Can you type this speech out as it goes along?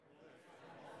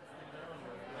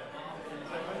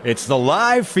It's the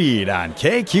live feed on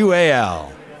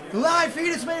KQAL. The live feed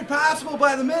is made possible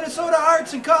by the Minnesota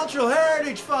Arts and Cultural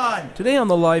Heritage Fund. Today on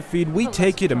the live feed, we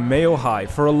take you to Mayo High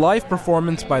for a live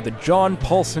performance by the John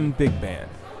Paulson Big Band.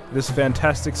 This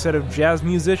fantastic set of jazz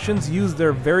musicians use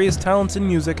their various talents in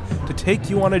music to take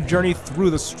you on a journey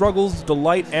through the struggles,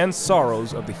 delight, and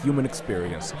sorrows of the human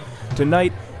experience.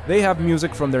 Tonight, they have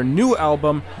music from their new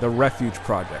album, The Refuge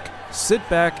Project. Sit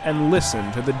back and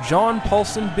listen to the John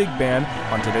Paulson Big Band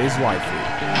on today's live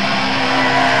feed.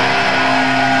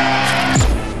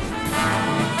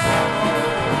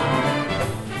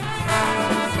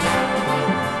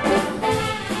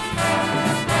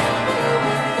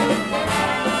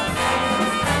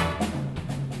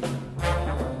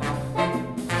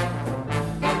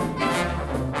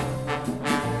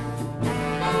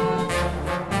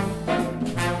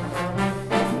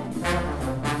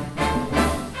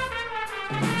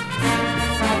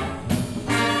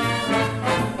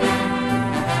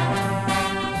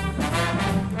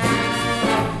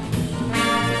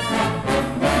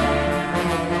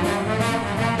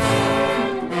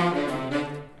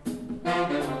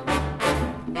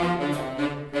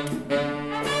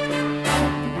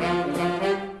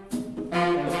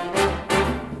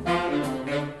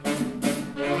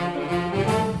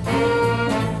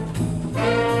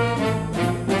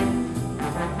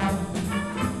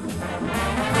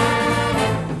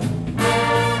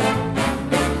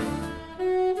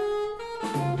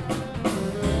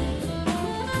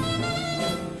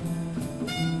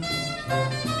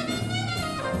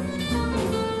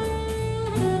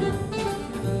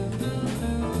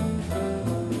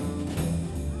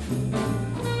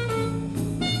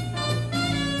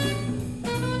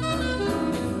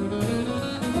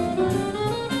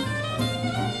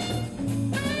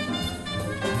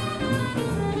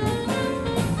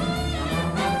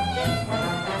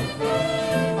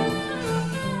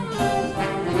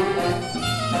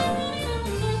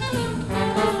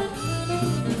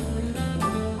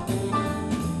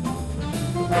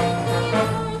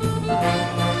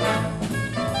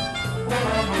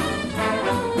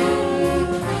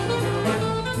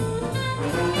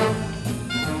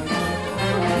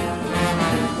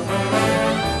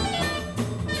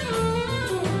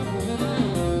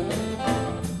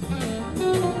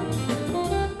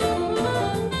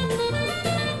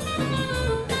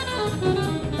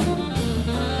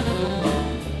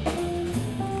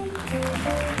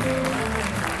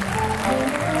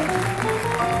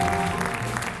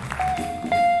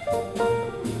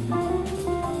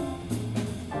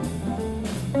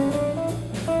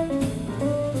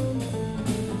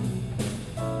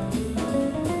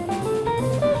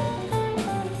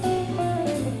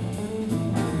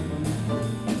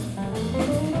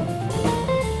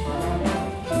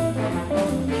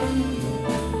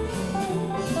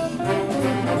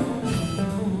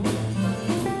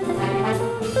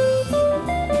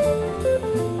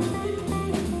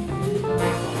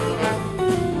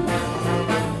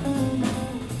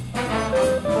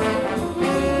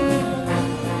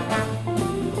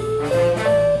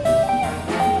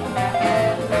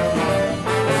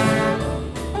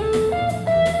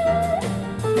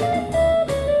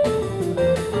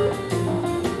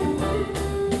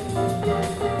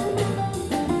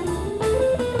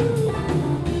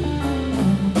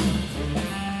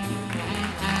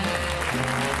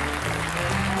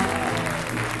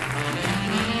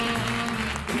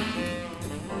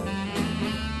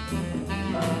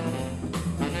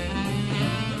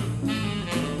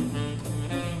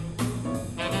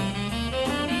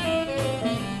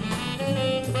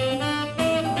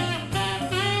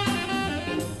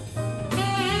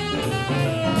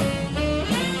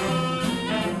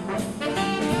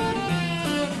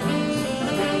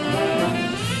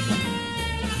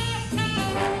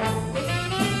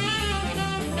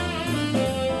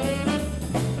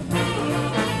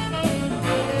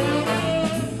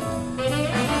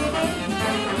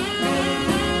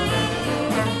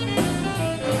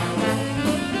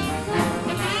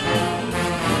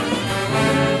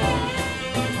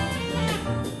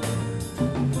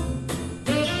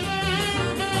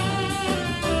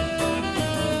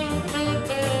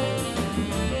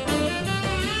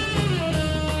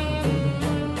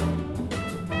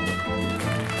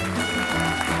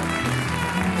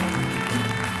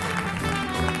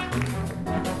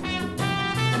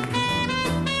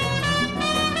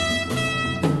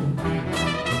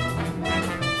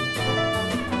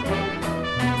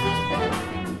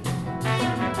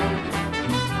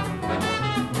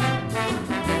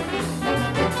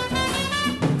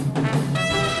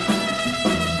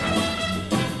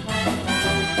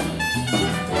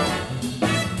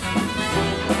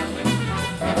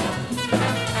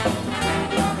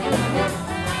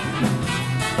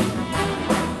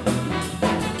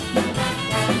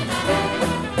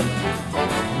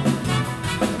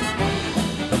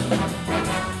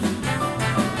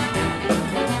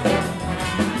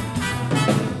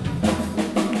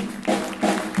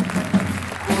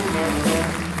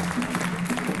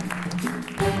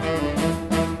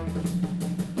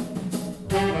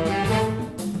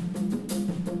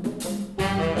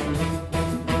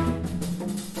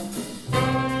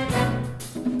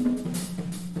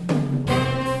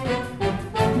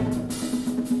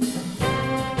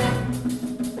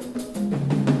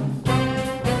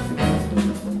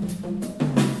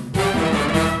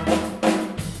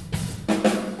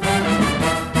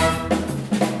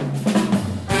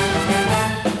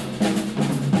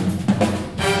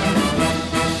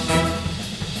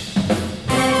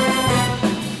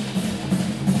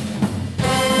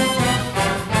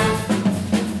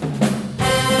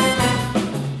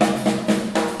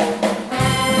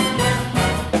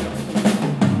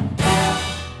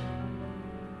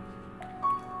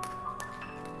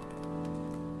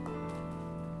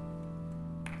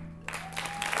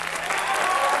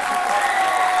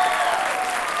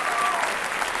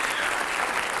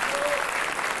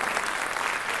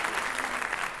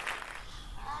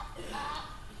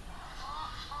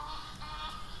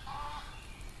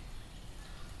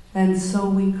 And so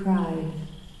we cried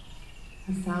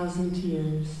 1,000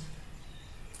 tears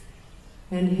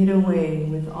and hid away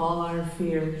with all our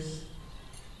fears.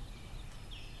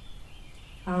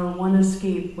 Our one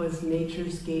escape was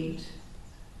nature's gate,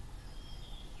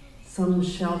 some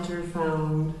shelter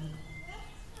found,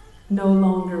 no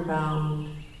longer bound.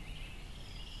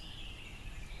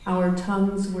 Our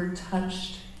tongues were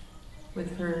touched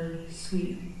with her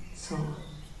sweet song.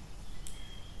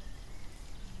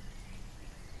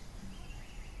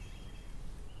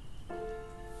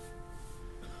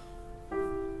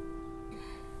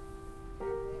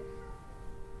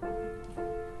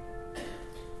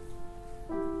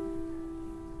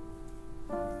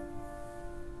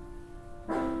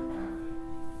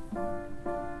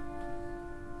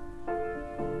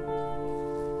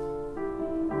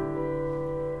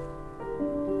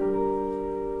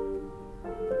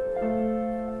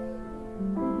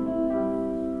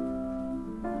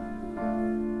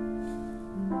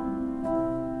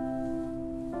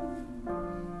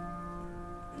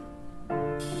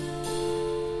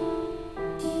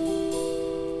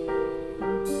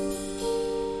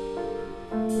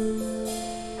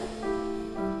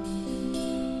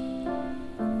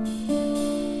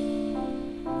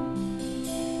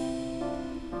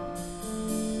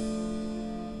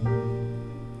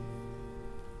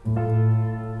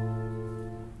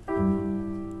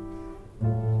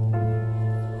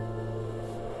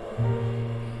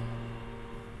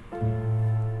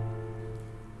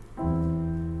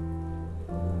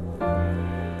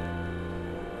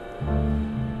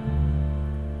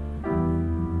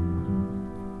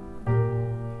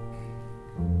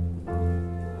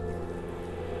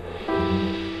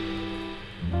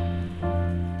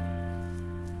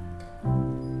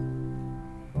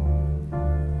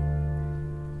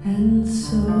 And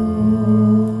so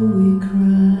we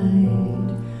cried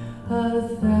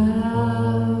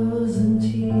 1,000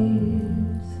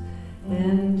 tears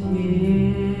and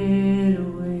hid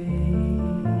away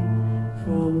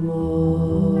from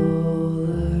all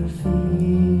our fears.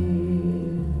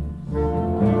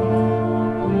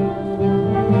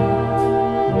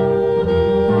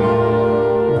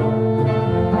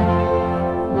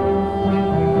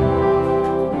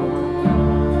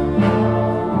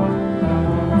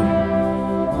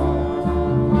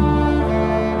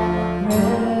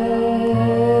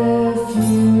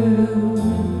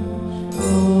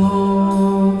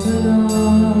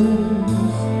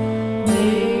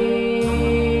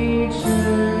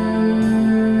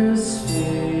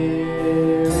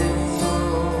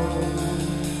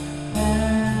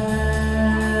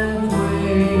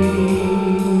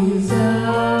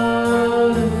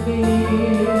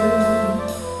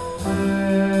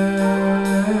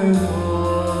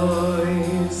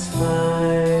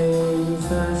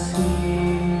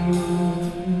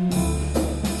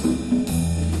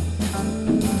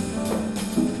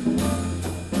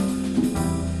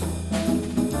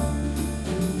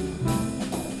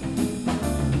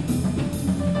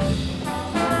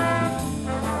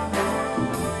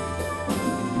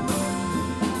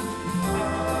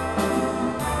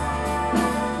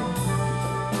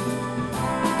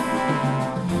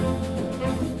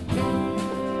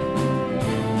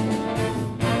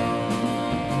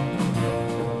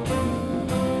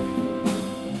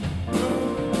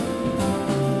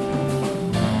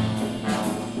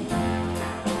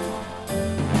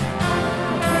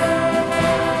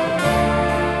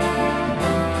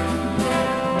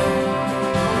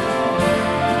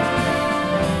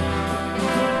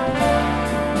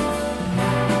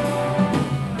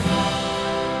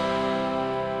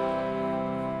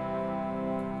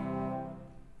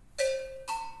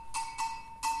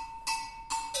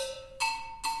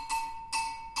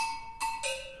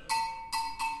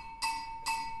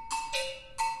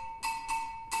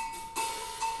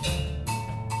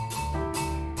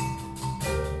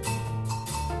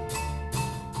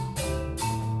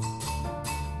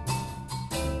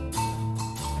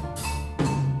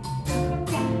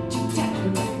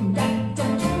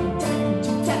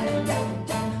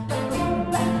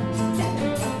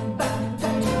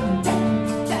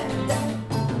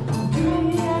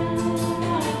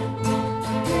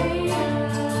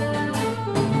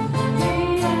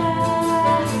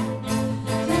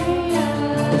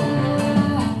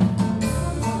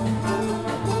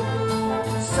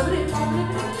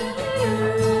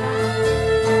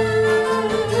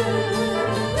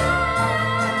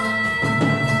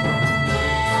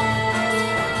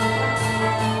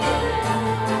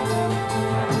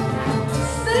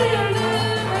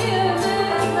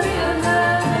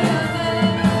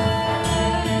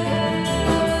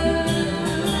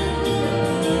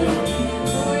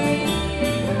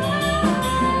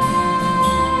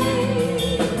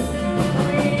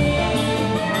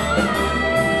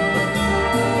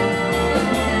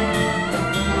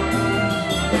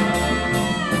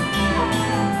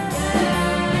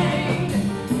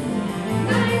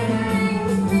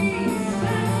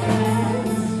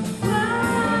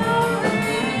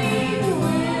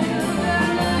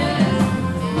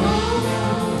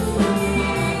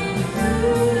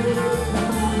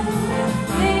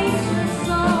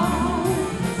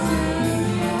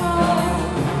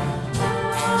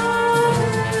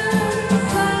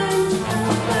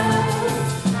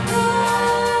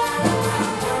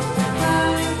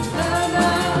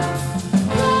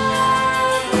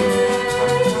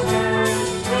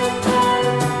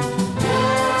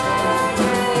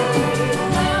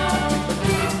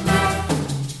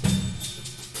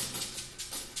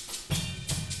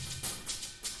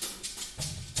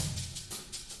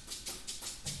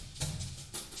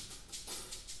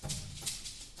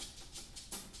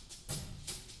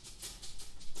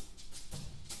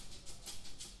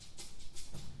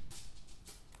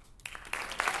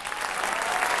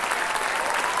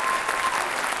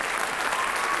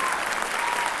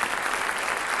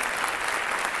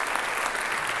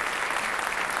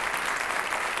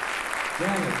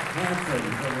 Janet Hanson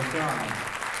for the song.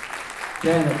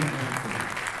 Janet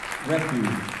Hanson,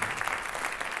 Refuge.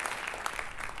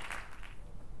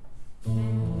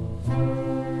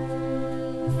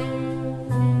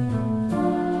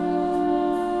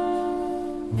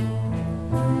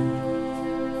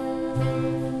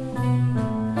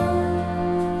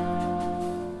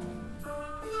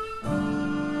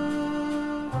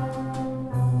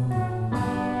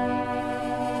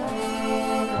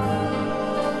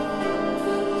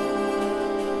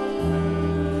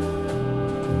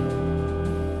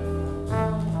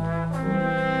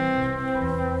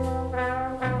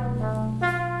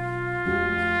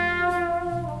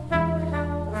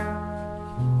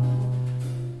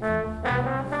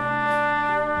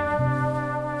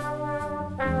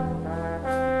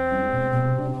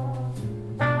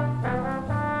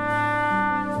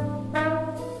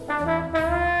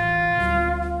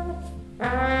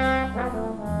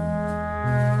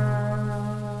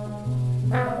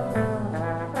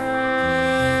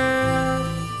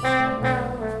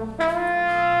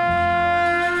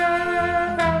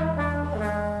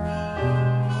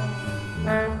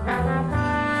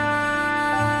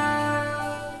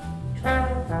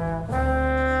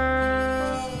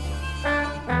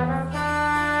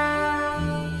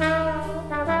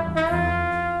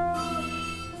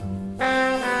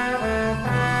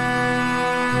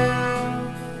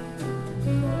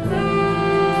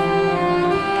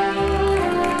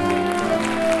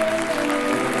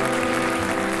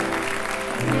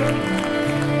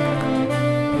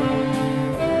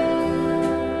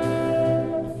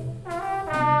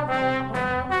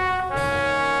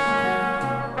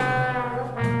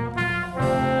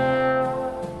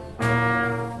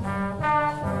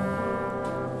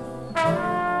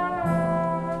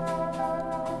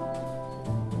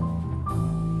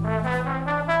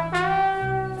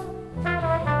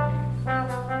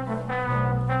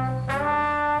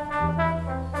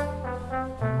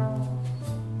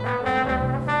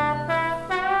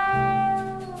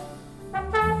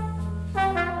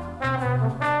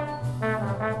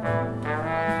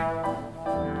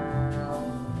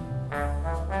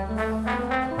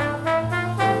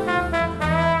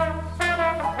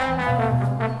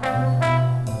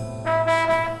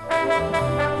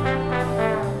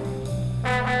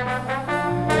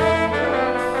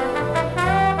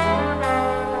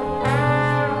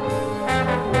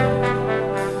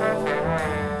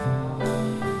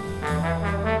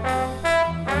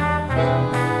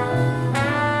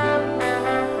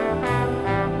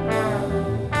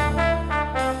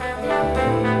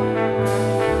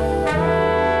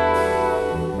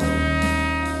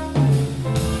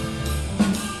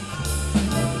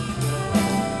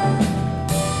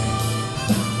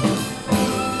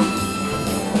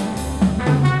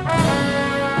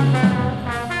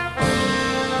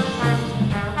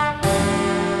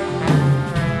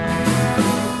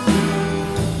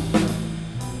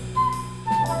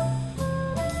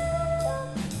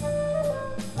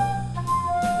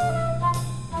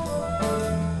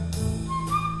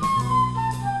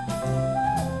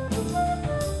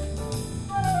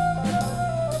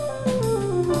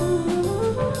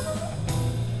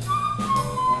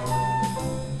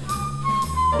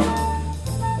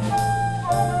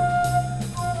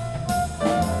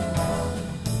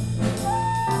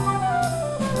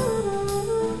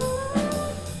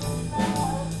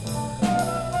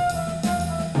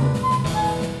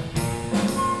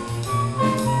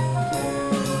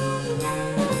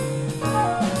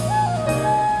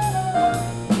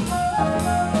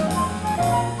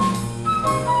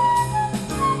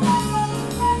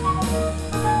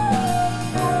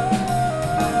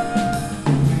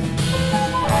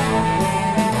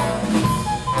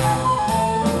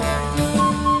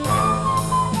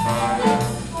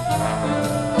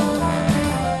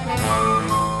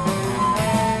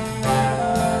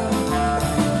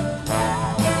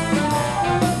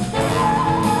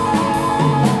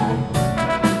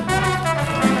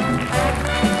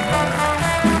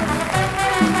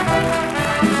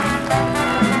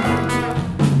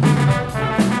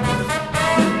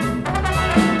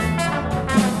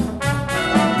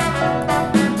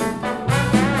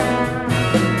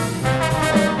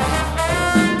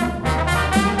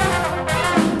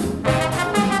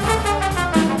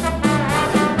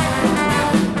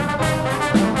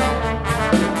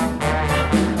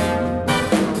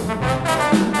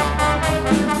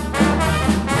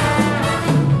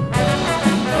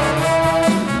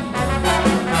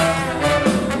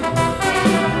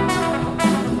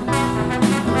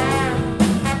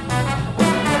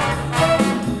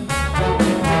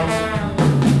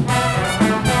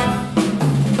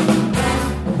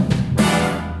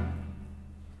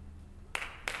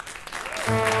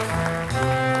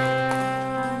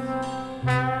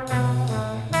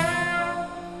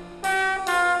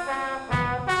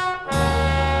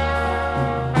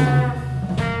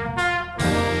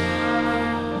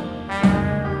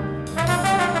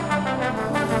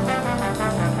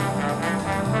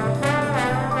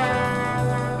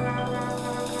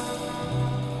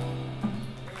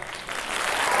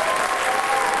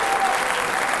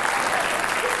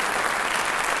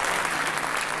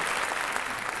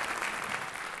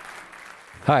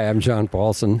 Hi, I'm John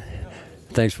Paulson.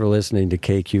 Thanks for listening to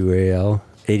KQAL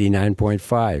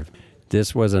 89.5.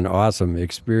 This was an awesome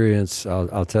experience,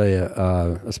 I'll tell you,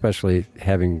 especially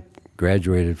having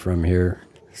graduated from here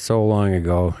so long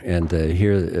ago, and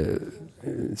to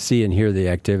see and hear the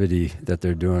activity that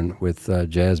they're doing with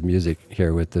jazz music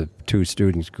here with the two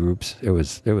students groups. It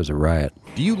was a riot.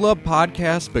 Do you love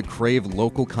podcasts but crave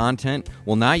local content?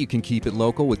 Well, now you can keep it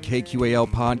local with KQAL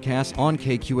Podcasts on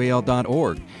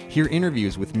KQAL.org. Hear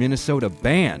interviews with Minnesota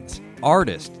bands,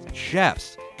 artists,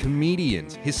 chefs,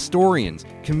 comedians, historians,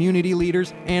 community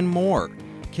leaders, and more.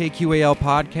 KQAL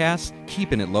Podcasts,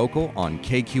 keeping it local on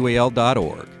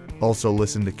KQAL.org. Also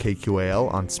listen to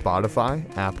KQAL on Spotify,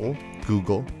 Apple,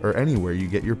 Google, or anywhere you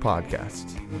get your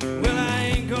podcasts. Well, I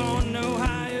ain't going no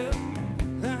higher.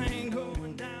 I ain't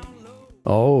going down low.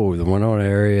 Oh, the Winona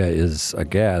area is a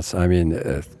gas. I mean,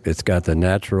 it's got the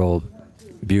natural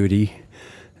beauty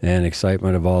and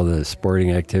excitement of all the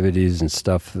sporting activities and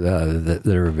stuff that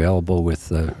are available with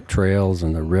the trails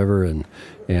and the river, and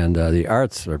the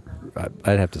arts are,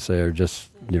 I'd have to say, are just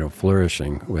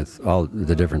flourishing with all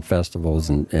the different festivals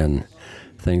and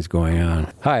things going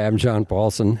on. Hi, I'm John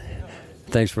Paulson.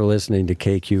 Thanks for listening to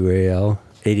KQAL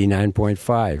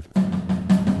 89.5.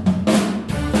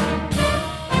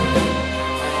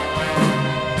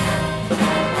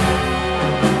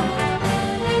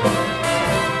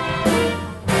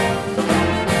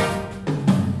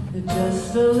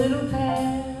 Just a little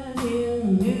pad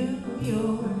in New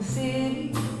York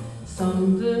City,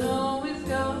 something always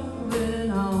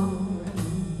going on.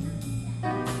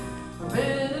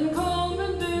 Red and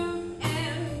Coleman Duke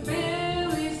and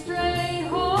Billy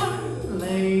Strayhorn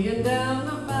laying down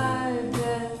the pipe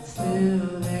that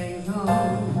still hangs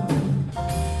on.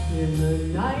 In the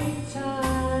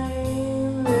nighttime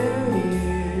they're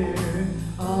here,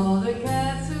 all the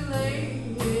cats who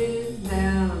lay it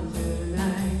down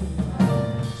tonight.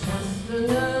 Just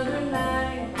another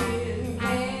night in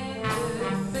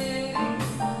Kansas City.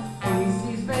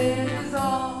 Casey's band is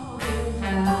all in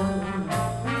town.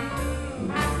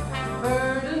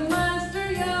 Bird and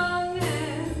Master Young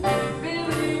and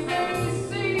Billy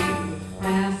Basie,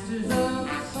 masters of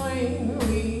the swing,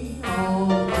 we all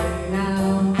play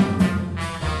now.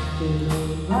 In the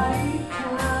right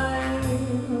time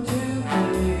to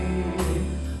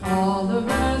play, all the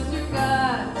brass you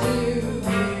got to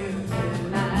give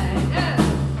tonight. Yeah.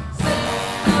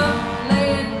 Set up, lay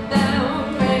it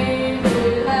down, make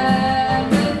it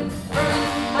happen.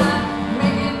 First time,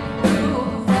 make it cool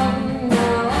from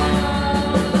now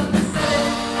on. Set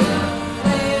up,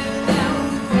 lay it down,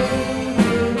 make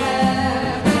it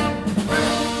happen.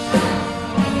 First time,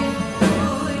 make it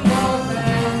cool in your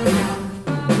background.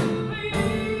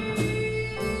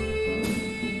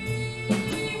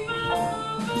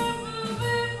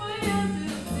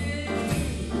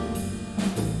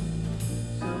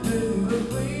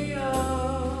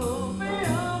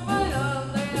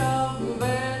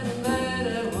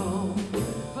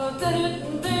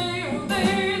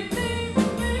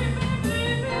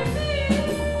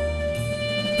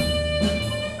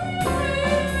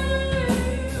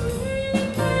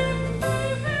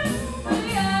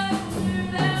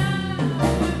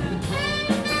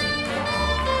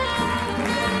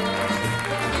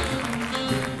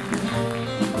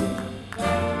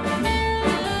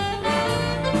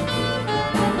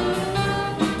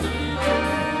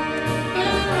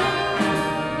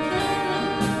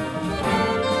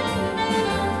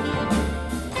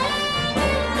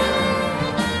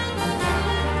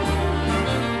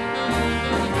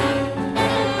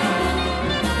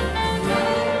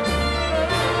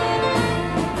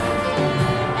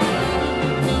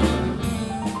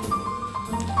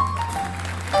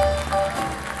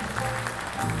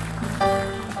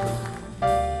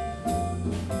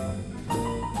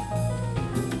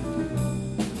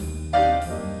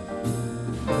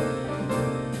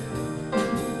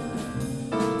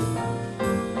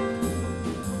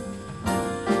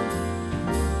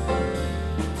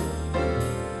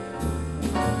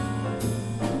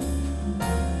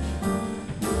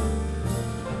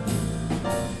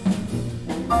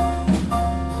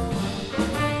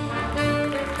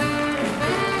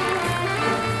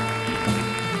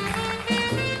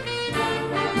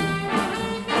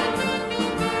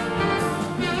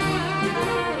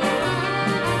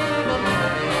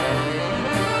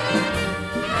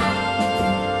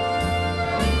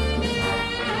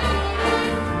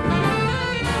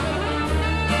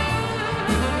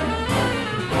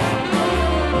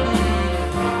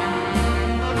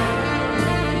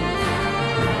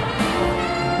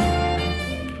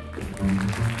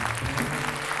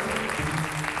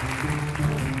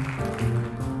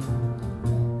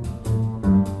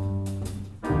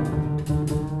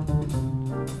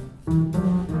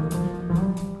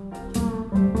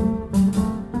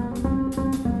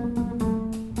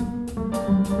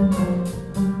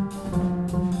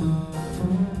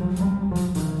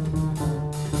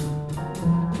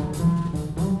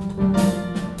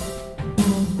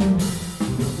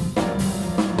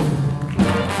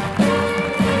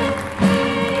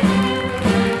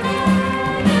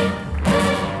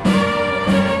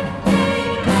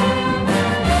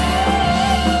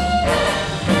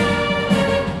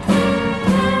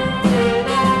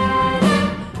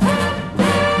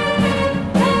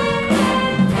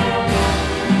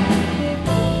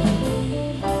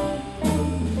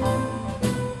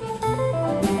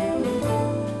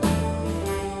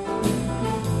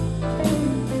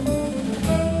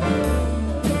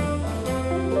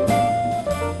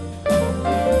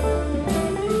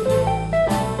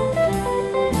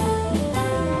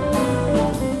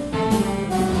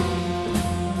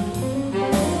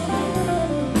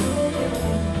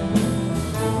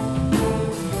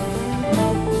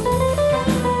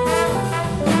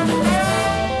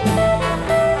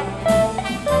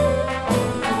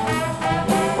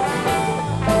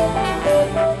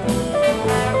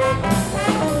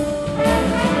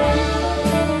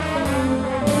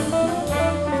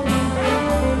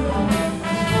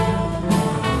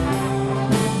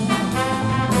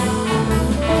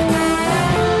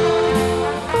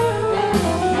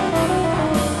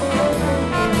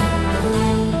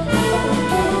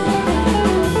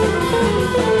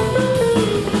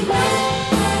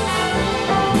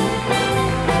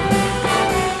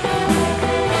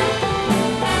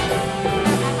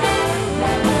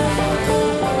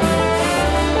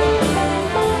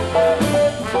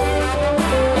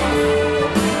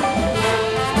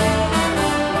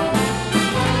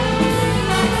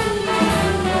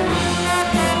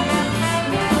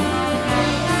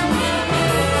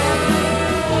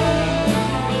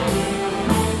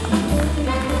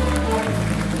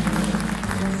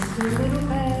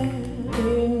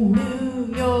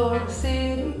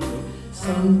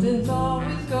 Something's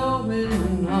always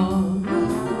going on.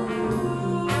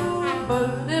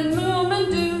 But in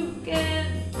moment you can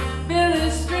barely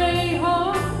stray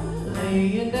home,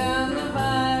 laying down the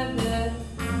vibe that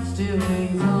still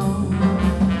hangs on.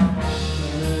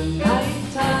 The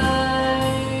night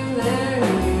time they're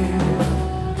here,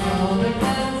 all the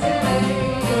cats are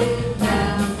laid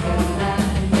down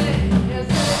tonight. Yes,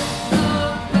 it's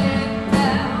something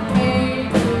down,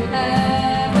 make it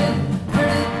happen.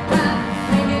 First time,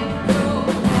 make it go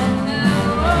from now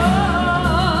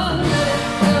on. Let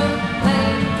it go, lay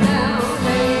it down,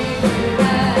 make it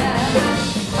happen.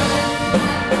 First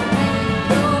time, make it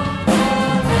go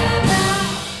from now.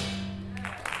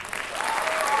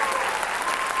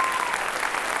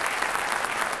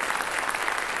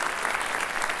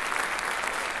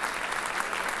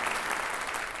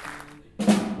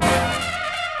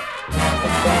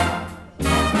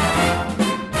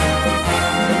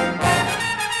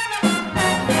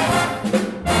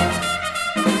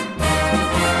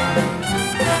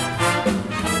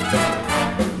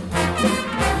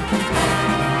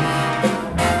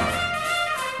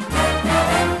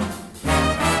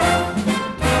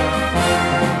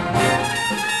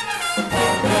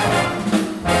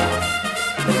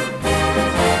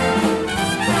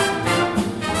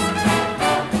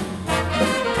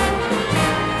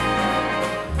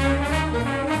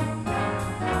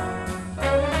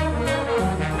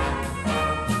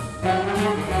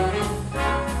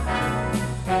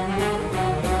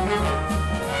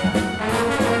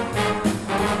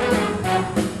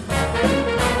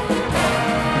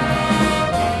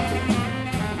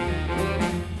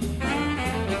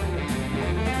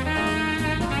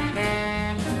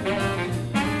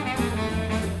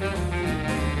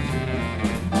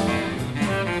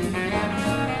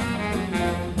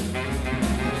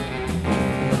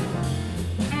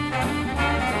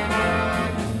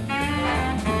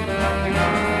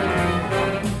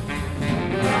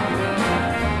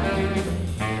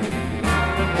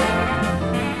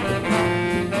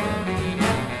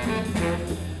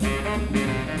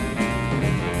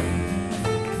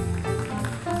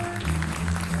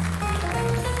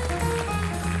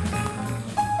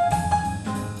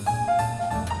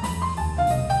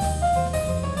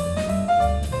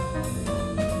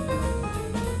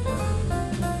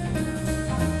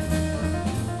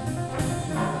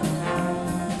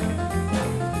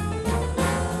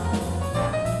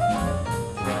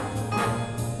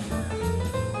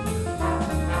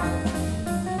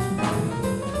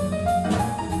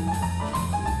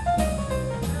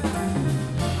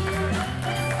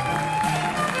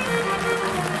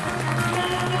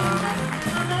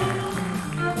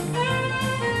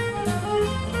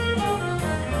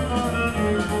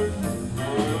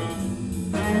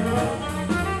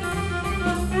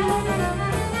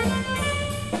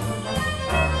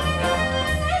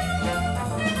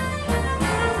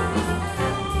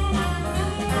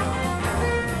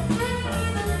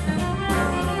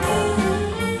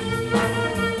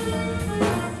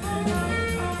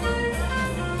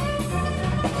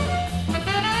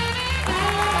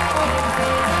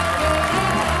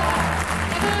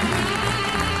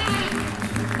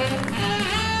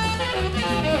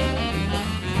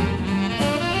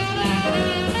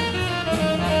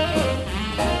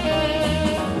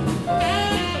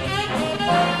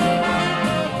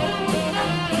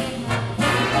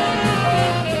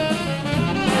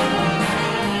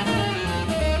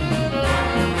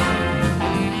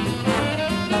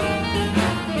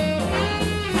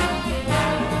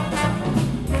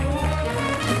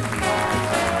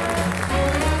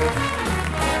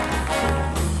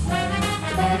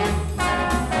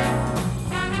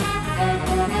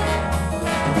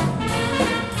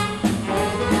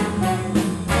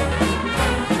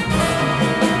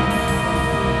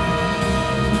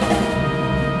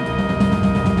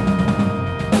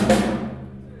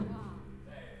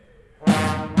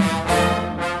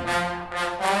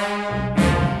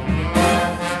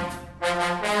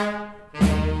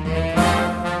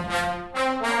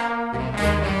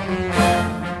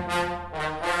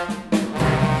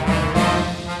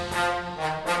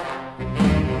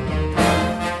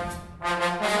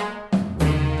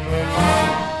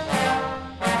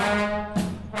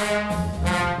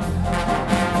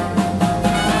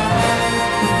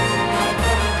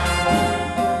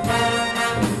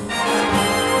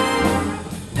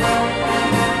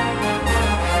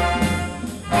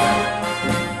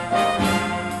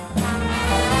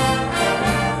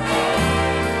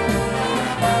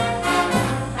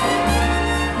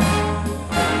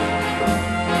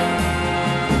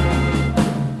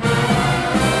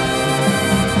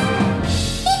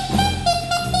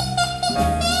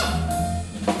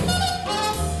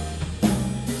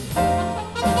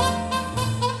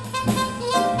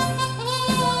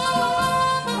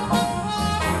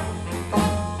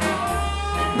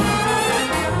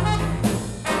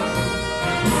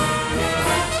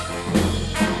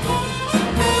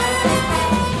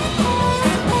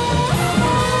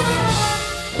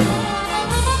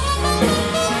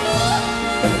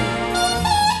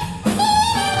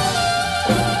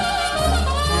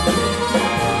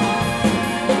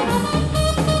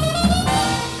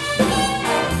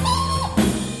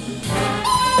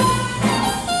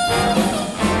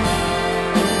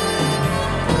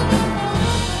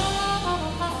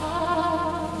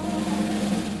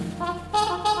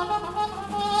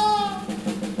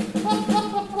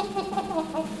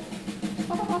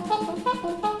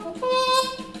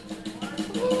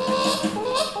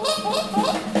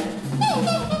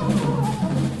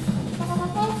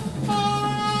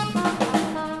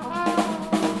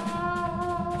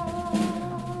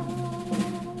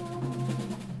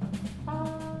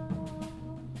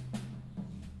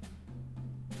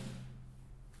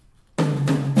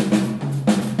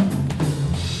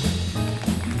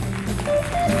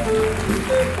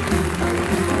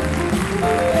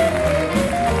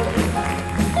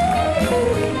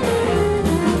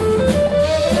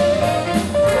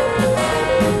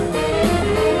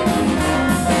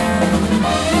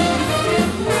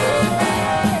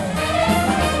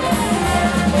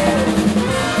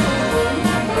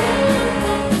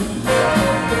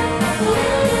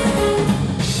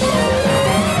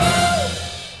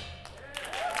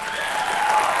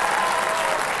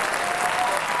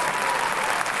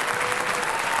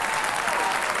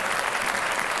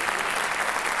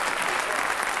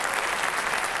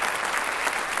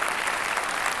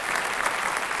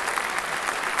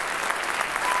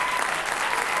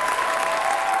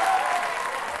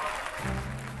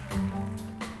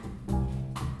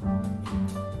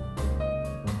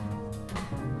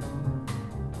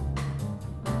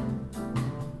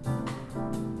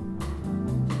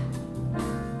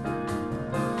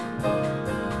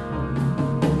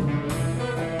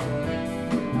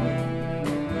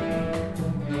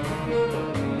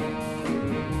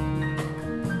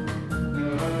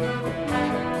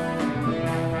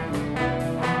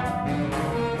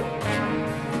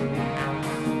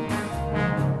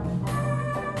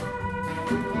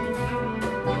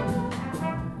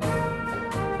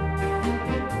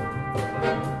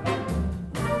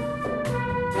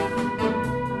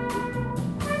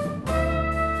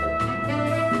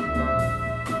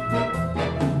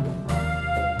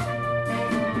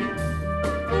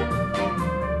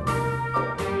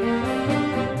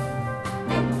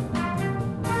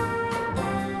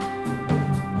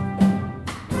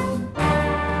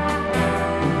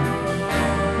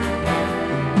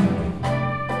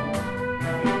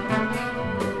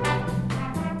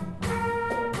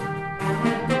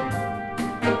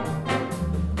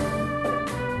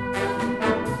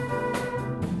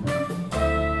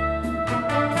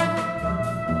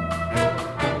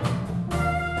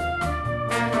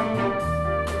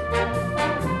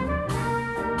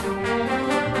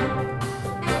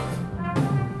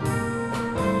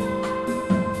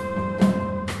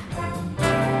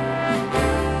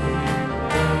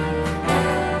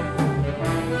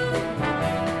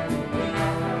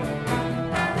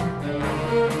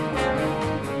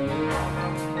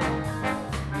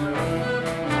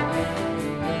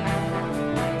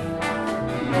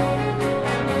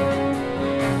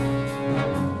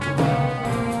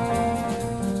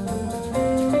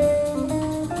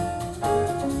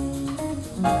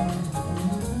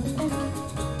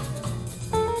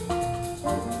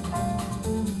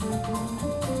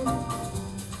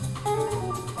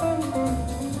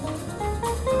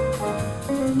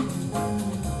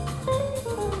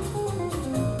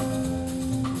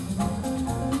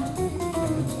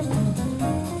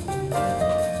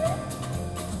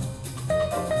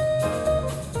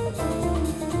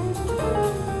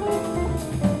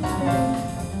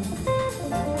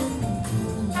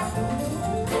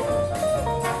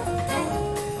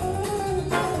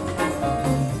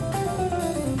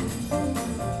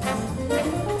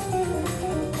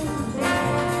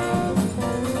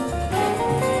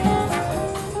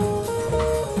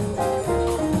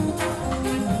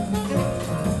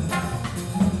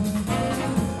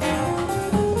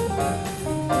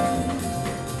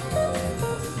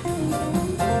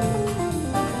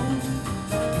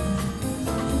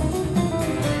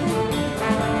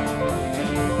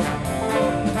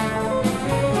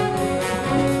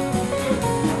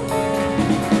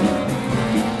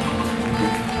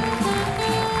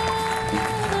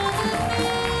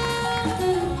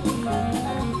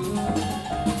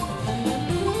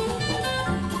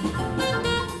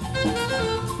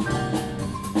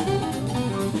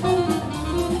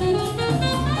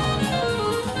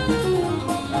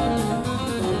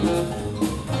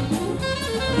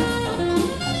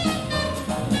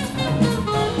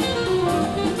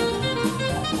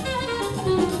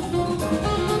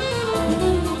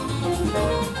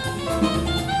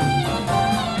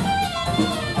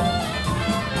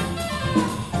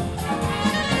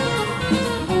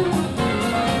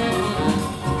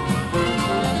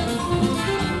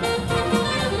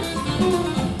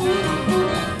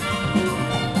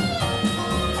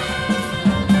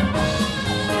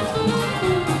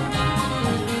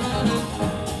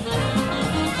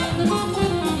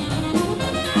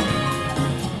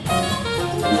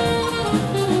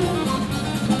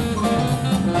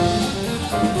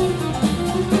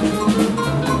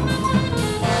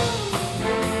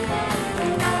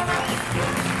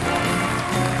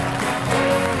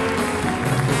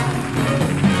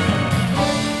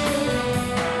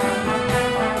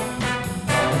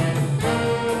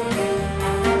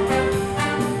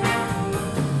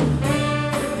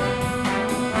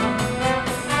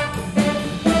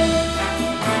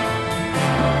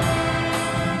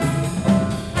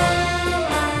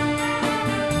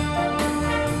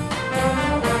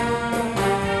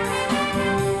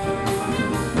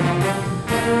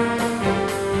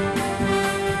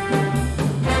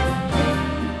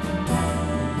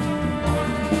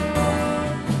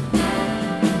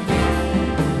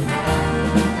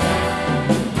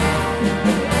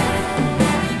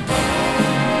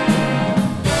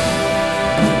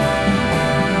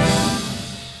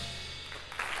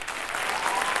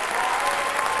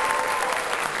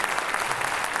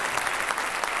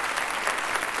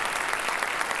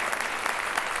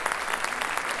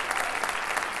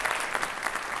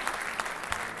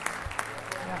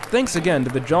 Thanks again to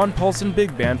the John Paulson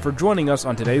Big Band for joining us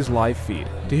on today's live feed.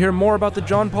 To hear more about the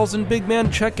John Paulson Big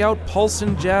Band, check out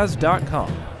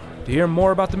paulsonjazz.com. To hear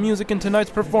more about the music in tonight's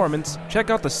performance, check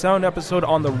out the sound episode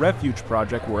on the Refuge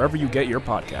Project wherever you get your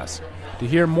podcasts. To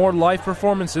hear more live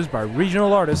performances by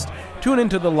regional artists, tune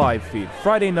into the live feed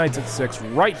Friday nights at 6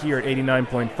 right here at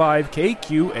 89.5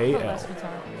 KQAL.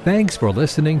 Thanks for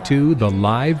listening to The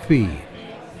Live Feed.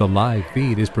 The Live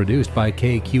Feed is produced by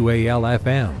KQAL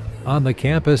FM on the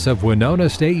campus of Winona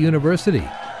State University.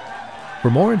 For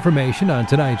more information on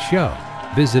tonight's show,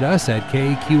 visit us at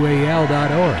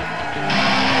kqal.org.